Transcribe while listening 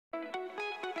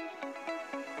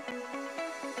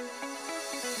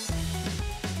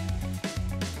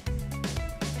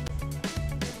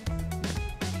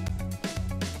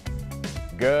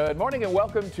Good morning and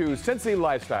welcome to Cincy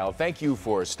Lifestyle. Thank you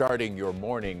for starting your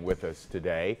morning with us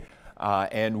today.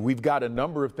 And we've got a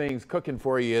number of things cooking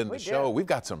for you in the show. We've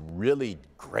got some really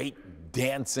great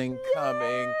dancing coming.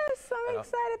 Yes, I'm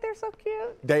excited. They're so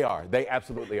cute. They are. They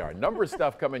absolutely are. Number of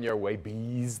stuff coming your way.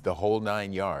 Bees, the whole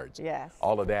 9 yards. Yes.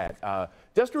 All of that.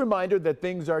 Just a reminder that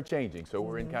things are changing. So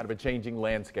we're in kind of a changing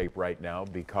landscape right now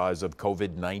because of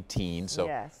COVID-19. So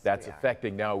that's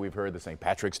affecting now. We've heard the St.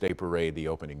 Patrick's Day Parade, the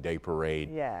opening day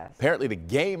parade. Yes. Apparently the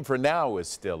game for now is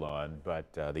still on, but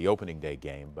the opening day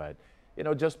game. But you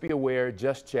know, just be aware,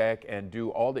 just check, and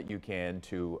do all that you can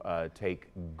to take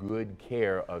good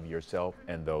care of yourself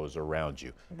and those around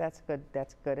you. That's good.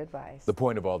 That's good advice. The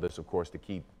point of all this, of course, to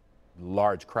keep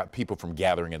people from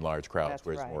gathering in large crowds, That's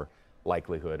where it's right. more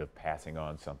likelihood of passing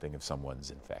on something if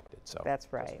someone's infected. So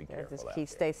That's right.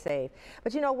 Just stay safe.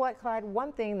 But you know what, Clyde?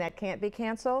 One thing that can't be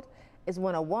canceled is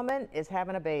when a woman is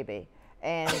having a baby.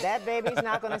 And that baby's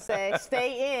not going to say,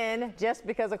 stay in just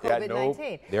because of COVID-19.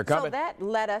 Yeah, they're coming. So that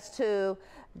led us to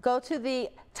go to the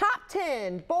top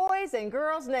 10 boys and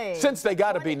girls names. Since they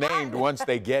got to be named once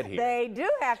they get here. They do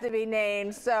have to be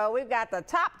named. So we've got the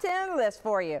top 10 list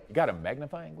for you. You got a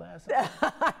magnifying glass?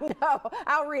 No,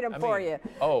 I'll read them for you.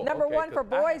 Oh, Number okay, one for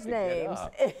boys' names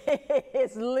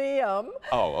is Liam.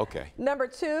 Oh, okay. Number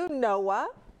 2, Noah.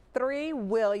 3,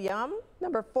 William.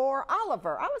 Number 4,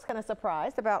 Oliver. I was kind of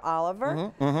surprised about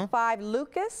Oliver. 5,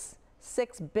 Lucas.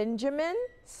 6, Benjamin.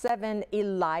 7,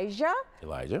 Elijah.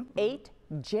 8,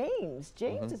 James.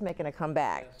 James is making a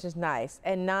comeback, which is nice.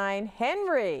 And 9,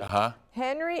 Henry.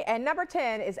 Henry. And number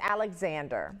 10 is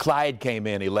Alexander. Clyde came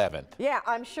in 11th. Yeah,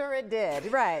 I'm sure it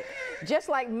did. Right. Just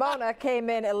like Mona came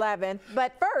in 11th.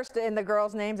 But first in the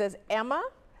girls' names is Emma.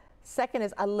 2nd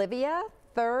is Olivia.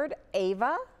 3rd,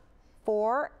 Ava.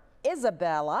 4,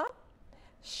 Isabella.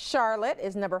 Charlotte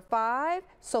is number 5.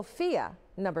 Sophia,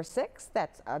 number 6.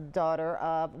 That's a daughter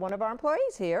of one of our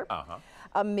employees here.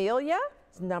 Amelia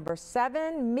is number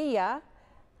 7. Mia.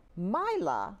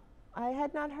 Mila, I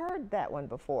had not heard that one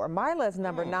before. Mila is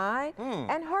number 9.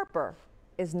 And Harper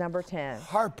is number 10.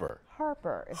 Harper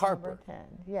is number 10,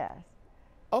 yes.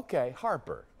 Okay,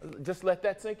 Harper. Just let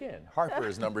that sink in. Harper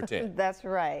is number 10. That's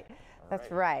right. That's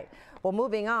right. Well,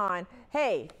 moving on.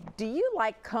 Hey, do you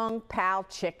like Kung Pao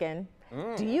chicken?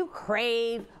 Do you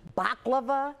crave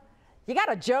baklava? You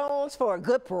got a Jones for a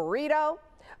good burrito?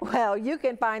 Well, you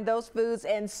can find those foods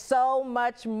and so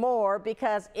much more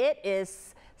because it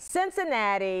is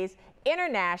Cincinnati's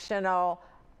International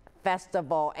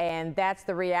Festival, and that's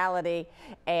the reality,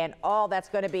 and all that's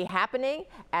going to be happening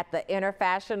at the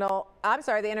International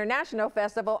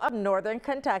Festival of Northern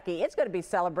Kentucky. It's going to be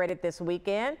celebrated this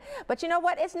weekend, but you know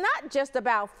what? It's not just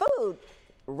about food.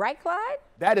 Right, Clyde?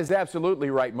 That is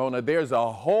absolutely right, Mona. There's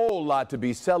a whole lot to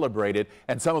be celebrated,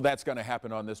 and some of that's going to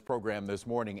happen on this program this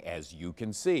morning, as you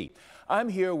can see. I'm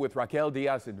here with Raquel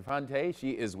Diaz-Infante. She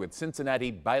is with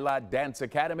Cincinnati Baila Dance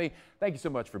Academy. Thank you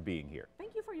so much for being here.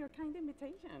 Thank you for your kind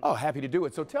invitation. Oh, happy to do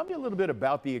it. So tell me a little bit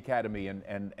about the Academy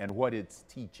and what it's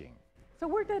teaching. So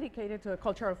we're dedicated to the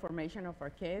cultural formation of our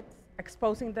kids,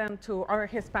 exposing them to our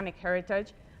Hispanic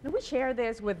heritage, and we share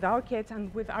this with our kids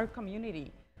and with our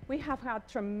community. We have had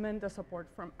tremendous support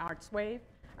from ArtsWave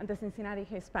and the Cincinnati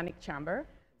Hispanic Chamber.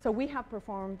 So we have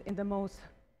performed in the most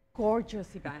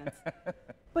gorgeous events.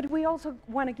 But we also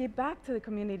want to give back to the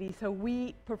community, so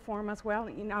we perform as well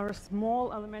in our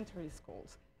small elementary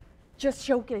schools, just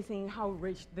showcasing how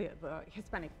rich the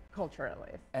Hispanic culture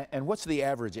is. And what's the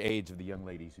average age of the young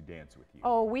ladies who dance with you?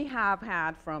 Oh, we have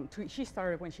had she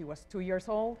started when she was 2 years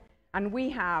old. And we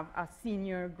have a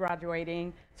senior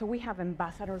graduating, so we have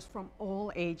ambassadors from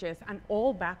all ages and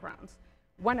all backgrounds.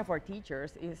 One of our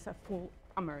teachers is a full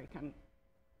American,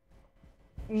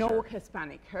 no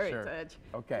Hispanic heritage.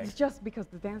 Okay. It's just because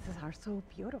the dances are so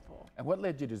beautiful. And what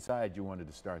led you to decide you wanted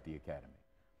to start the Academy?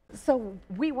 So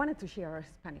we wanted to share our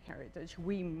Hispanic heritage.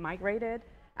 We migrated,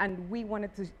 and we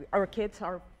wanted to, our kids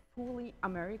are fully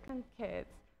American kids,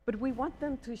 but we want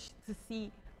them to see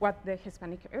what the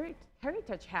Hispanic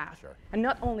heritage has. And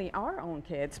not only our own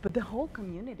kids, but the whole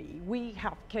community. We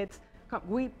have kids,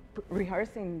 we rehearse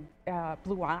in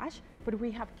Blue Ash, but we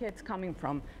have kids coming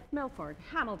from Milford,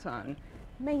 Hamilton,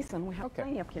 Mason. We have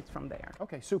plenty of kids from there.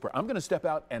 Okay, super. I'm going to step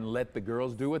out and let the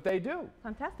girls do what they do.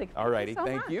 Fantastic. All righty, Thank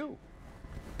you so thank much. you.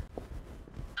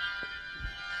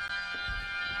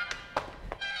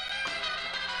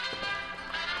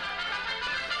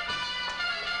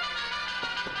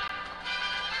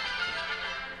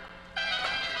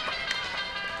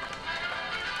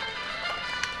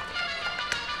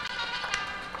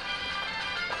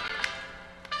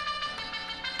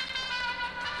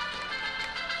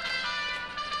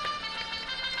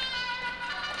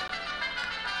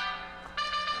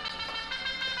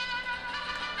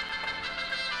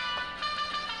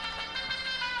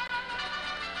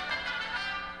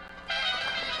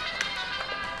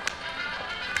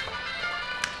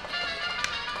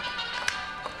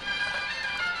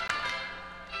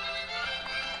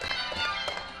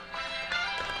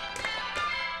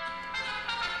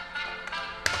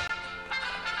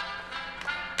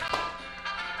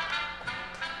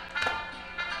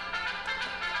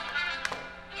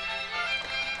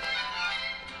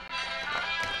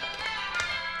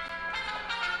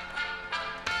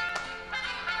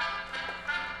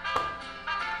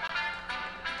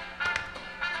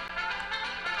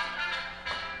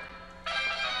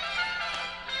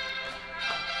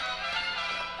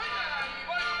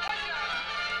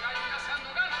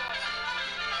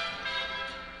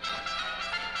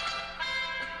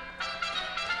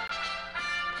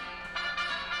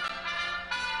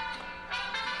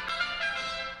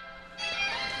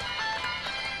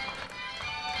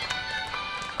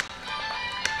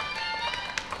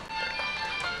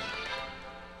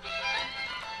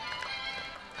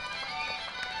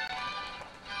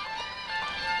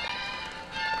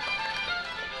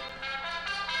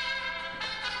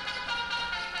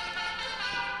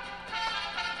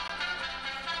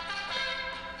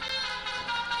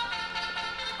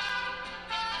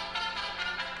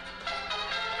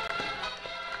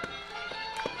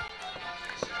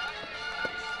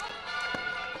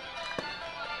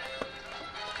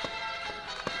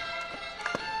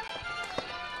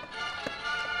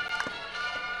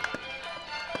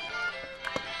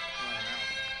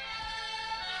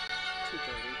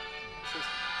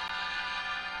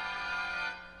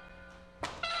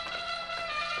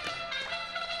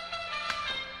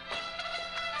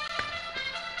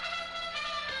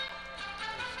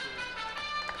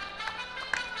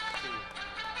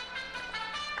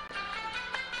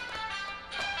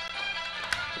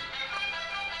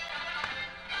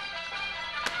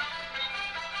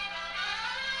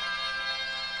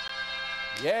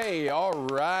 Yay, all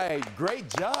right. Great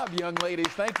job, young ladies.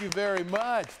 Thank you very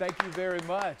much. Thank you very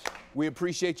much. We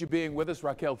appreciate you being with us.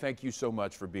 Raquel, thank you so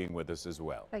much for being with us as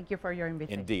well. Thank you for your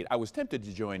invitation. Indeed. I was tempted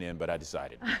to join in, but I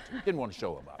decided not to. Didn't want to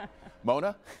show them up.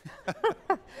 Mona?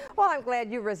 Well, I'm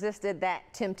glad you resisted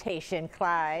that temptation,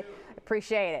 Clyde.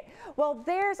 Appreciate it. Well,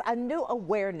 there's a new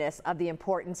awareness of the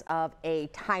importance of a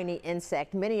tiny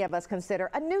insect many of us consider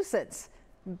a nuisance.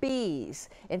 Bees.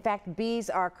 In fact, bees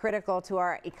are critical to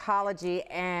our ecology,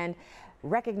 and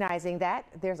recognizing that,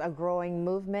 there's a growing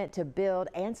movement to build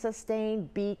and sustain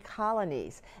bee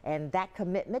colonies. And that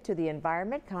commitment to the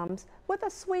environment comes with a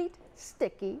sweet,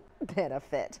 sticky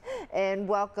benefit. And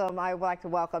I would like to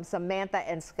welcome Samantha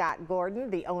and Scott Gordon,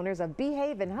 the owners of Bee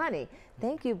Haven Honey.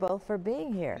 Thank you both for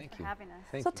being here. Thank you for having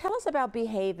us. So tell us about Bee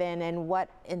Haven and what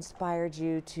inspired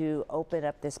you to open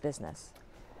up this business.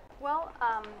 Well,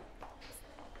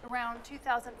 around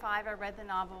 2005, I read the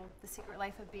novel The Secret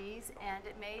Life of Bees, and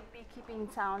it made beekeeping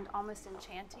sound almost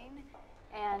enchanting.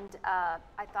 And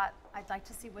I thought I'd like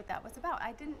to see what that was about. I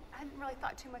hadn't really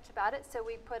thought too much about it, so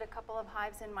we put a couple of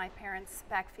hives in my parents'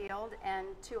 backfield, and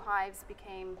 2 hives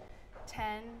became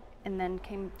 10, and then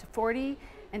came to 40,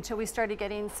 until we started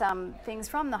getting some things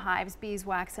from the hives,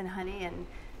 beeswax and honey, and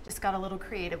just got a little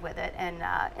creative with it,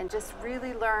 and just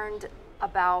really learned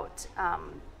about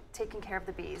taking care of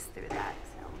the bees through that.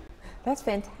 So. That's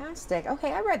fantastic.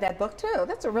 Okay, I read that book too.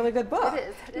 That's a really good book.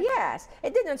 It is. Yes,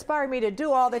 it didn't inspire me to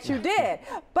do all that you did,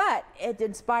 but it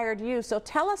inspired you. So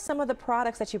tell us some of the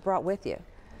products that you brought with you.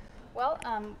 Well,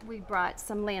 we brought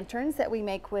some lanterns that we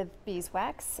make with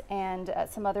beeswax, and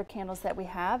some other candles that we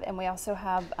have, and we also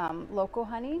have local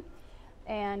honey,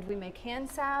 and we make hand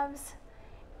salves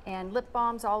and lip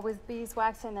balms, all with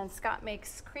beeswax, and then Scott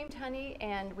makes creamed honey,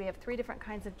 and we have 3 different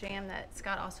kinds of jam that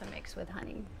Scott also makes with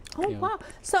honey. Oh, wow.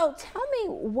 So tell me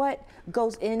what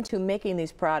goes into making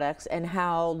these products and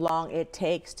how long it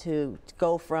takes to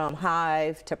go from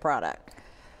hive to product.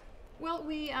 Well,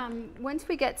 we once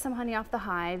we get some honey off the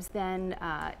hives, then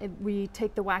we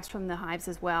take the wax from the hives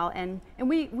as well, and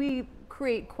we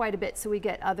create quite a bit, so we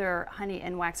get other honey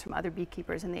and wax from other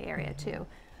beekeepers in the area too.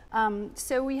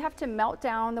 So we have to melt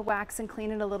down the wax and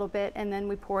clean it a little bit, and then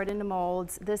we pour it into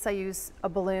molds. This I use a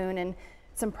balloon and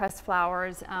some pressed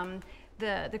flowers.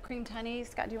 The creamed honey,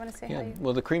 Scott, do you want to say how you?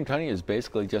 Well, the creamed honey is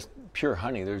basically just pure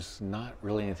honey. There's not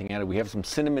really anything added. We have some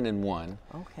cinnamon in one,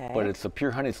 but it's the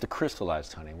pure honey. It's the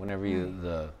crystallized honey. Whenever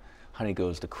the honey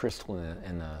goes to crystal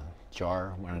in the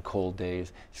jar on cold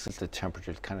days, since the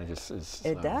temperature kind of just is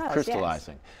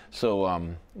crystallizing. Yes.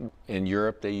 So in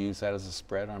Europe, they use that as a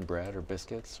spread on bread or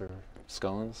biscuits or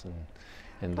scones,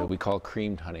 and we call it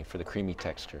creamed honey for the creamy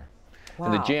texture. Wow.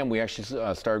 And the jam, we actually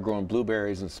started growing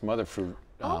blueberries and some other fruit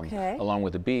along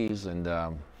with the bees, and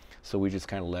so we just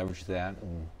kind of leverage that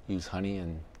and use honey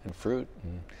and fruit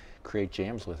and create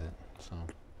jams with it. So.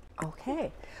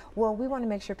 Okay. Well, we want to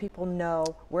make sure people know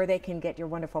where they can get your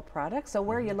wonderful products. So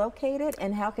where are you located,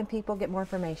 and how can people get more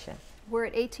information? We're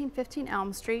at 1815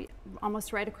 Elm Street,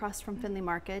 almost right across from Finley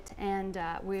Market, and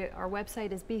our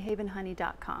website is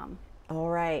beehavenhoney.com. All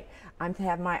right. I'm to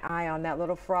have my eye on that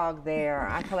little frog there.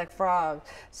 I collect frogs.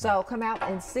 So come out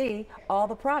and see all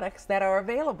the products that are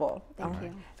available. Thank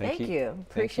you. Thank you.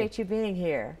 Appreciate you being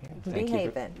here. Bee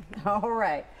Haven. All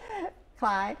right.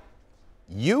 Clyde?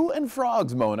 You and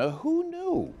frogs, Mona, who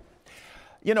knew?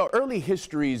 You know, early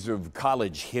histories of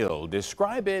College Hill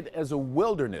describe it as a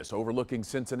wilderness overlooking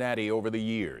Cincinnati over the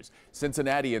years.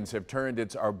 Cincinnatians have turned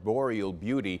its arboreal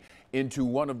beauty into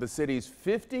one of the city's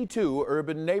 52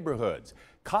 urban neighborhoods.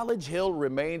 College Hill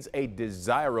remains a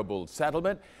desirable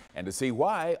settlement, and to see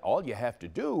why, all you have to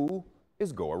do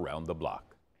is go around the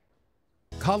block.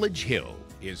 College Hill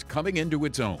is coming into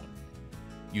its own.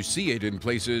 You see it in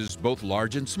places both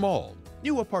large and small.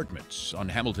 New apartments on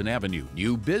Hamilton Avenue,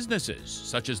 new businesses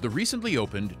such as the recently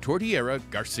opened Tortillera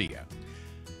Garcia.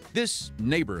 This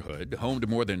neighborhood, home to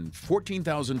more than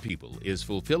 14,000 people, is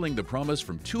fulfilling the promise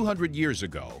from 200 years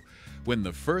ago when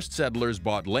the first settlers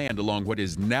bought land along what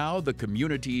is now the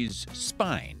community's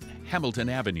spine, Hamilton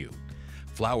Avenue.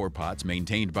 Flower pots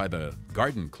maintained by the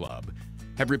Garden Club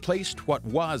have replaced what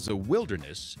was a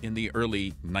wilderness in the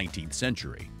early 19th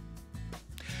century.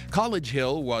 College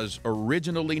Hill was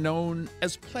originally known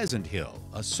as Pleasant Hill,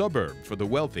 a suburb for the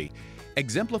wealthy,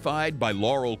 exemplified by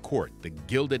Laurel Court, the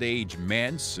Gilded Age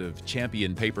manse of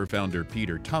Champion paper founder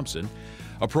Peter Thompson.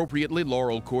 Appropriately,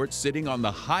 Laurel Court sitting on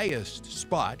the highest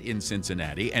spot in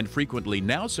Cincinnati and frequently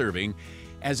now serving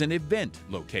as an event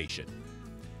location.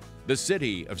 The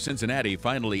city of Cincinnati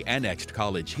finally annexed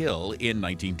College Hill in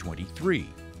 1923.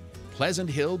 Pleasant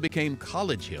Hill became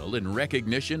College Hill in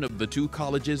recognition of the 2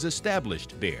 colleges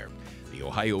established there, the the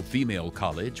Ohio Female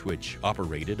College, which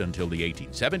operated until the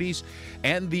 1870s,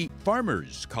 and the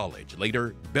Farmers College,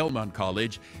 later Belmont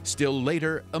College, still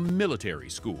later a military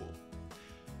school.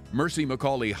 Mercy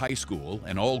McCauley High School,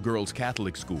 an all-girls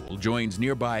Catholic school, joins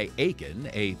nearby Aiken,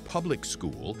 a public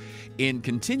school, in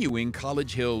continuing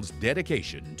College Hill's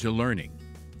dedication to learning.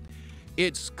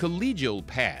 Its collegial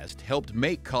past helped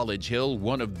make College Hill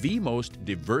one of the most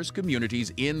diverse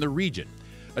communities in the region,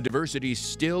 a diversity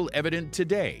still evident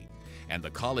today. And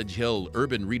the College Hill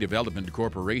Urban Redevelopment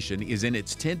Corporation is in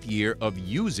its 10th year of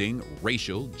using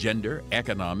racial, gender,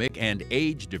 economic, and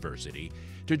age diversity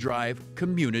to drive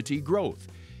community growth.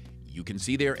 You can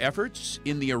see their efforts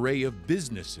in the array of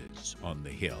businesses on the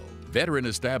Hill. Veteran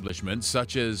establishments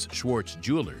such as Schwartz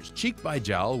Jewelers, cheek by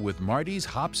jowl with Marty's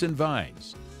Hops and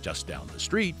Vines, just down the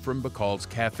street from Bacall's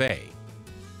Cafe.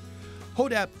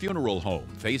 Hodap Funeral Home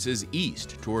faces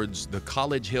east towards the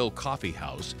College Hill Coffee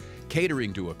House,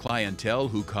 catering to a clientele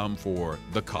who come for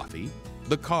the coffee,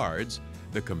 the cards,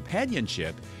 the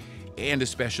companionship, and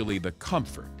especially the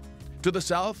comfort. To the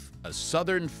south, a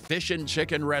southern fish and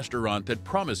chicken restaurant that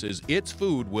promises its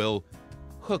food will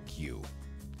hook you.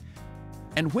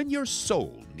 And when your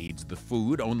soul needs the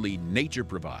food only nature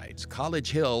provides, College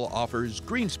Hill offers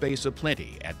green space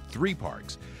aplenty at 3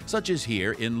 parks, such as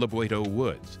here in La Boito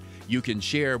Woods. You can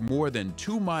share more than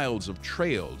 2 miles of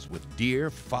trails with deer,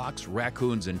 fox,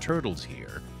 raccoons, and turtles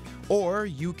here, or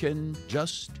you can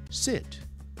just sit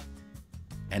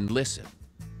and listen.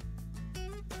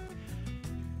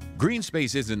 Green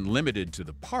space isn't limited to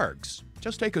the parks.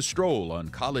 Just take a stroll on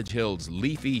College Hill's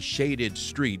leafy, shaded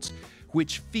streets,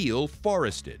 which feel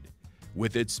forested.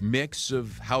 With its mix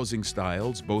of housing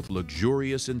styles, both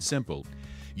luxurious and simple,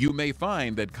 you may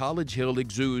find that College Hill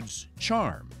exudes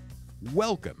charm,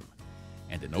 welcome,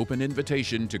 and an open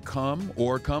invitation to come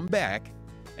or come back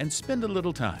and spend a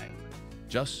little time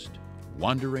just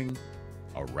wandering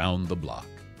around the block.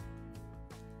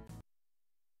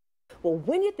 Well,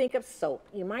 when you think of soap,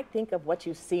 you might think of what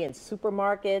you see in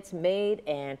supermarkets made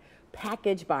and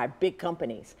packaged by big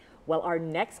companies. Well, our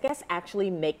next guests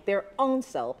actually make their own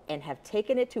soap and have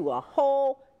taken it to a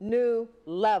whole new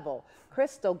level.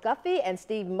 Crystal Guffey and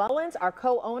Steve Mullins are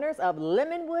co-owners of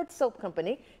Lemonwood Soap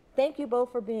Company. Thank you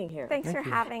both for being here. Thanks for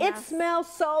having us. It smells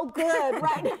so good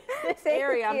right in this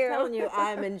area. I'm telling you,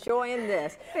 I'm enjoying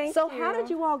this. So how did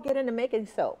you all get into making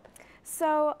soap?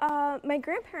 So my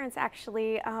grandparents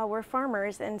actually were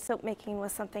farmers, and soap making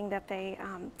was something that they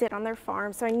did on their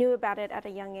farm. So I knew about it at a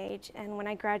young age. And when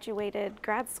I graduated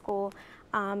grad school,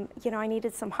 you know, I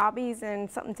needed some hobbies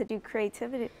and something to do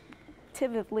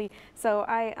creatively. So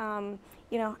I,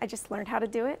 you know, I just learned how to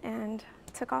do it and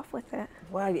took off with it.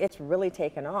 Well, it's really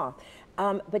taken off.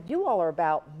 But you all are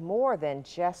about more than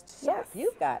just soap. Yes.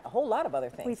 You've got a whole lot of other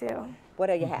things. We do. What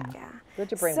do you have? Yeah.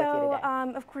 What'd you bring with you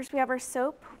today? Of course, we have our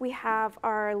soap. We have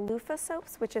our loofah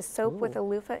soaps, which is soap with a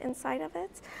loofah inside of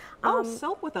it.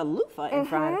 Soap with a loofah in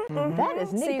front. That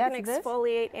is neat. So you can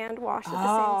exfoliate and wash at the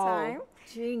same time.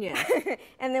 Genius.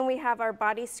 And then we have our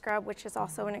body scrub, which is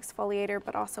also an exfoliator,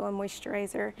 but also a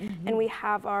moisturizer. And we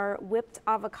have our whipped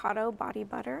avocado body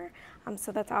butter.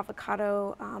 So that's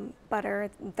avocado butter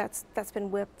that's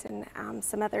been whipped and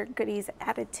some other goodies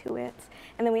added to it.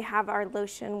 And then we have our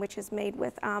lotion, which is made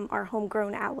with our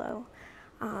homegrown aloe.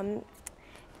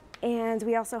 And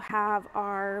we also have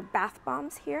our bath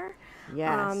bombs here.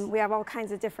 Yes. We have all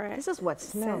kinds of different This is what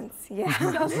smells. scents.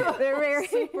 Yeah. They're very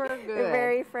super good. They're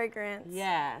very fragrant.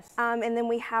 Yes. And then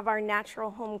we have our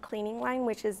natural home cleaning line,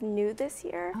 which is new this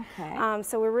year. Okay.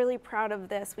 So we're really proud of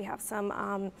this. We have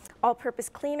some all-purpose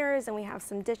cleaners, and we have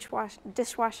some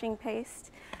dishwashing paste.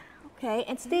 Okay.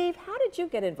 And Steve, how did you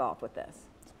get involved with this?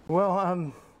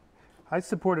 Well, I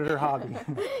supported her hobby.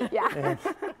 Yeah.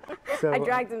 So, I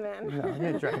dragged him in. No, you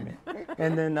didn't drag me.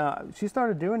 And then she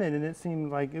started doing it, and it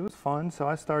seemed like it was fun. So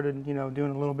I started, you know,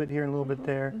 doing a little bit here and a little bit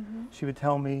there. She would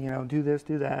tell me, you know, do this,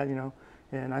 do that, you know.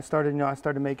 And I started, you know, I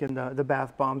started making the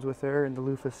bath bombs with her and the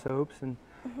loofah soaps. And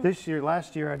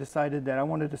last year, I decided that I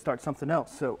wanted to start something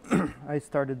else. So I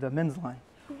started the men's line.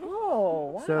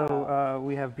 Oh, wow. So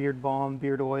we have beard balm,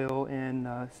 beard oil,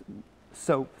 and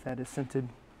soap that is scented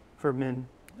for men.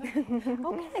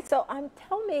 Okay, so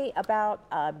tell me about,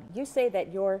 you say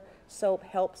that your soap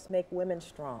helps make women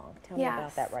strong. Tell me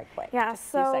about that right quick. Yeah,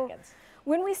 Just a few seconds.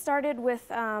 When we started with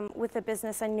the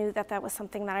business, I knew that that was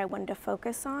something that I wanted to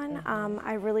focus on.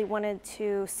 I really wanted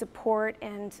to support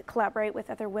and collaborate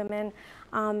with other women.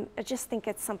 I just think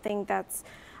it's something that's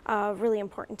really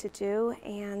important to do.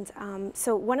 And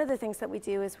so one of the things that we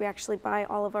do is we actually buy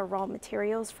all of our raw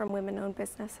materials from women-owned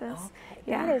businesses. Okay.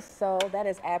 Yeah. That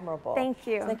is admirable. Thank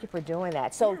you. Thank you for doing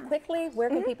that. So quickly, where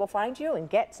can people find you and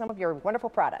get some of your wonderful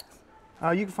products?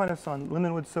 You can find us on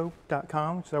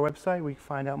lemonwoodsoap.com, which is our website. We can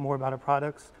find out more about our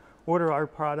products, order our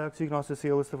products. You can also see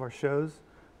a list of our shows,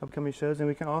 upcoming shows, and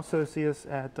we can also see us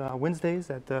at Wednesdays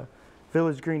at the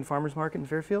Village Green Farmers Market in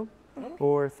Fairfield,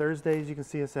 or Thursdays you can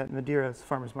see us at Madera's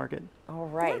Farmers Market. All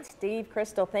right, Steve,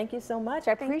 Crystal, thank you so much.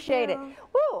 I appreciate it.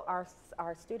 Woo, our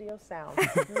studio sound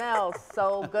smells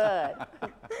so good.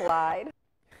 Clyde.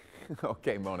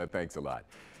 Okay, Mona, thanks a lot.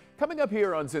 Coming up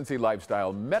here on Cincy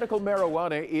Lifestyle, medical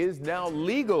marijuana is now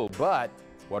legal, but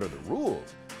what are the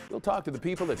rules? We'll talk to the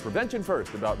people at Prevention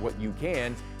First about what you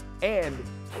can and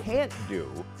can't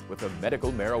do with a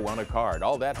medical marijuana card.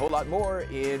 All that, whole lot more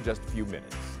in just a few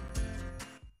minutes.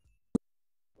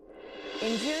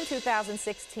 In June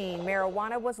 2016,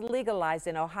 marijuana was legalized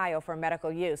in Ohio for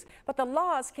medical use, but the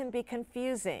laws can be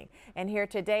confusing. And here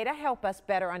today to help us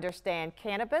better understand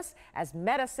cannabis as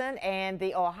medicine and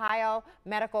the Ohio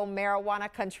Medical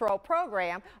Marijuana Control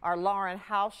Program are Lauren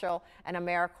Hauschel, an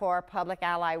AmeriCorps public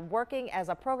ally working as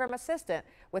a program assistant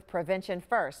with Prevention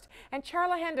First, and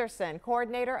Charla Henderson,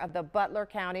 coordinator of the Butler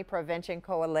County Prevention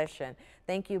Coalition.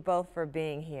 Thank you both for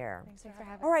being here. Thanks for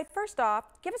having us. All right, first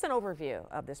off, give us an overview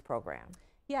of this program.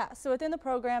 Yeah, so within the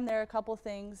program, there are a couple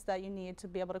things that you need to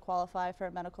be able to qualify for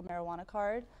a medical marijuana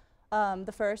card.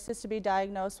 The first is to be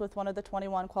diagnosed with one of the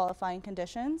 21 qualifying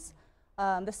conditions.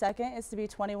 The second is to be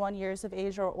 21 years of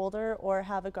age or older or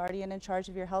have a guardian in charge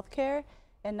of your health care.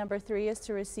 And number 3 is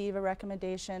to receive a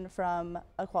recommendation from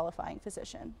a qualifying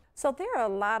physician. So there are a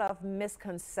lot of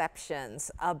misconceptions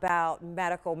about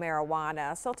medical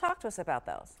marijuana. So talk to us about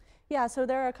those. Yeah, so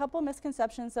there are a couple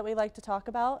misconceptions that we like to talk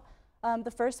about.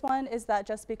 The first one is that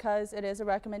just because it is a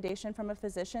recommendation from a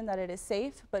physician that it is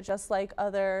safe, but just like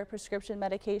other prescription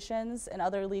medications and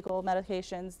other legal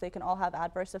medications, they can all have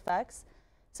adverse effects.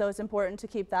 So it's important to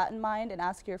keep that in mind and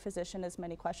ask your physician as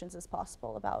many questions as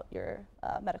possible about your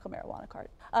medical marijuana card.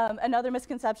 Another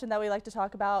misconception that we like to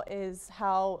talk about is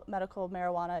how medical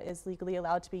marijuana is legally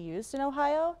allowed to be used in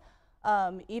Ohio.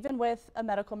 Even with a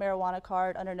medical marijuana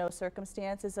card, under no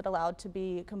circumstance is it allowed to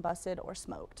be combusted or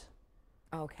smoked.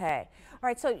 Okay. All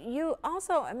right, so you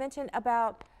also mentioned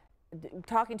about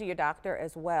talking to your doctor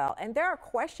as well, and there are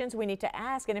questions we need to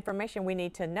ask and information we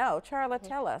need to know. Charla,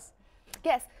 tell us.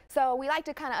 Yes, so we like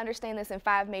to kind of understand this in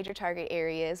 5 major target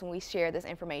areas when we share this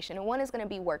information, and one is going to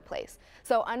be workplace.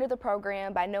 So under the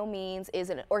program, by no means is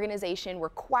an organization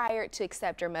required to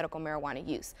accept your medical marijuana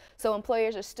use. So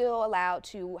employers are still allowed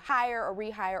to hire or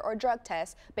rehire or drug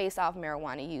test based off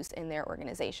marijuana use in their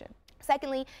organization.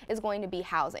 Secondly is going to be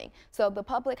housing. So the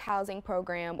public housing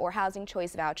program or housing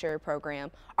choice voucher program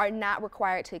are not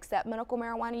required to accept medical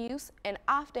marijuana use and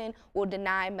often will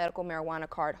deny medical marijuana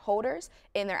card holders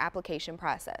in their application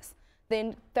process.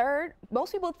 Then third,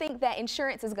 most people think that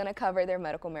insurance is going to cover their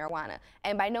medical marijuana,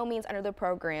 and by no means under the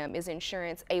program is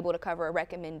insurance able to cover a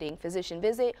recommending physician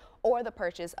visit or the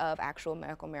purchase of actual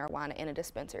medical marijuana in a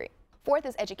dispensary. Fourth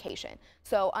is education.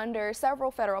 So under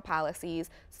several federal policies,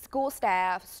 school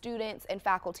staff, students, and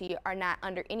faculty are not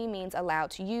under any means allowed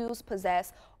to use,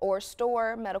 possess, or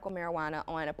store medical marijuana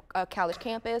on a college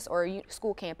campus or a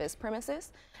school campus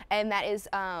premises. And that is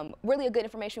really a good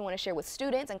information we want to share with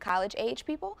students and college-age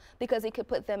people because it could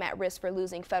put them at risk for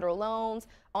losing federal loans,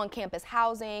 on-campus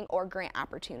housing, or grant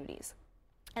opportunities.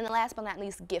 And then last but not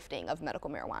least, gifting of medical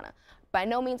marijuana. By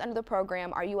no means under the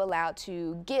program are you allowed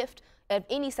to gift of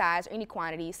any size or any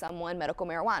quantity someone medical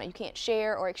marijuana. You can't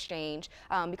share or exchange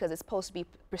because it's supposed to be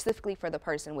specifically for the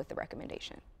person with the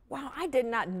recommendation. Wow, I did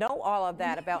not know all of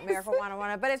that about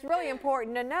marijuana, but it's really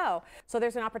important to know. So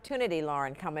there's an opportunity,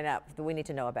 Lauren, coming up that we need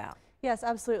to know about. Yes,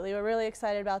 absolutely. We're really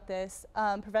excited about this.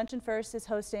 Prevention First is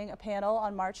hosting a panel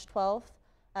on March 12th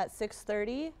at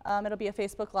 6:30. It'll be a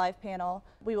Facebook Live panel.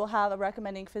 We will have a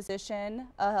recommending physician,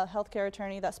 a healthcare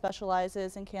attorney that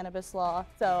specializes in cannabis law.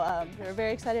 So we're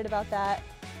very excited about that.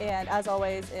 And as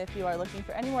always, if you are looking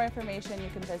for any more information, you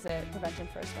can visit Prevention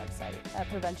First website at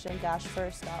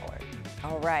prevention-first.org.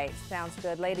 All right, sounds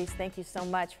good. Ladies, thank you so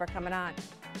much for coming on.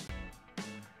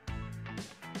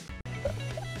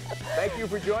 Thank you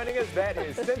for joining us. That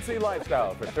is Cincy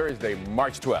Lifestyle for Thursday,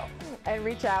 March 12th. And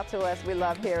reach out to us. We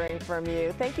love hearing from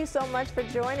you. Thank you so much for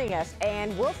joining us,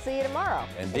 and we'll see you tomorrow.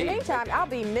 Indeed. In the meantime, I'll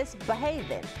be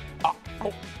misbehaving.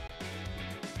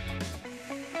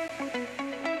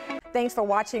 Thanks for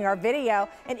watching our video.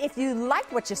 And if you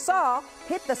liked what you saw,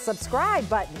 hit the subscribe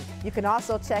button. You can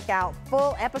also check out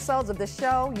full episodes of the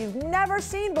show you've never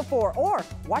seen before, or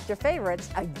watch your favorites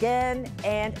again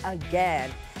and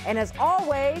again. And as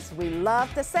always, we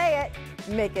love to say it,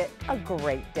 make it a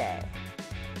great day.